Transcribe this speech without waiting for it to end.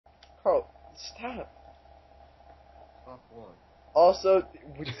Carl, stop. Stop what? Also,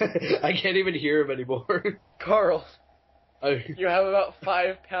 I can't even hear him anymore. Carl, you have about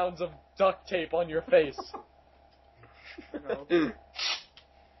 5 pounds of duct tape on your face. No.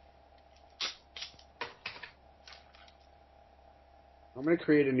 I'm gonna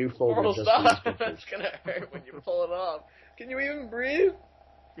create a new folder Carl, just stop. for these pictures. It's gonna hurt when you pull it off. Can you even breathe?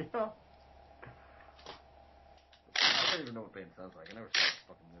 Yeah. I don't even know what pain sounds like. I never saw this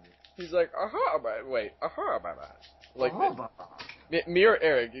fucking movie. He's like, aha, wait, aha, like, Oh, me or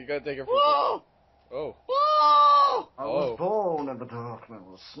Eric, you gotta take it from. whoa! Oh. Whoa! I Oh. was born in the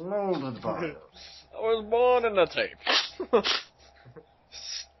darkness, molded by it. I was born in the tape.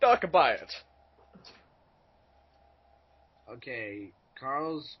 Stuck by it. Okay,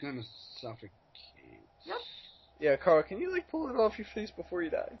 Carl's gonna suffocate. Yep. Yeah, Carl, can you, like, pull it off your face before you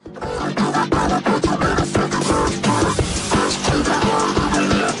die?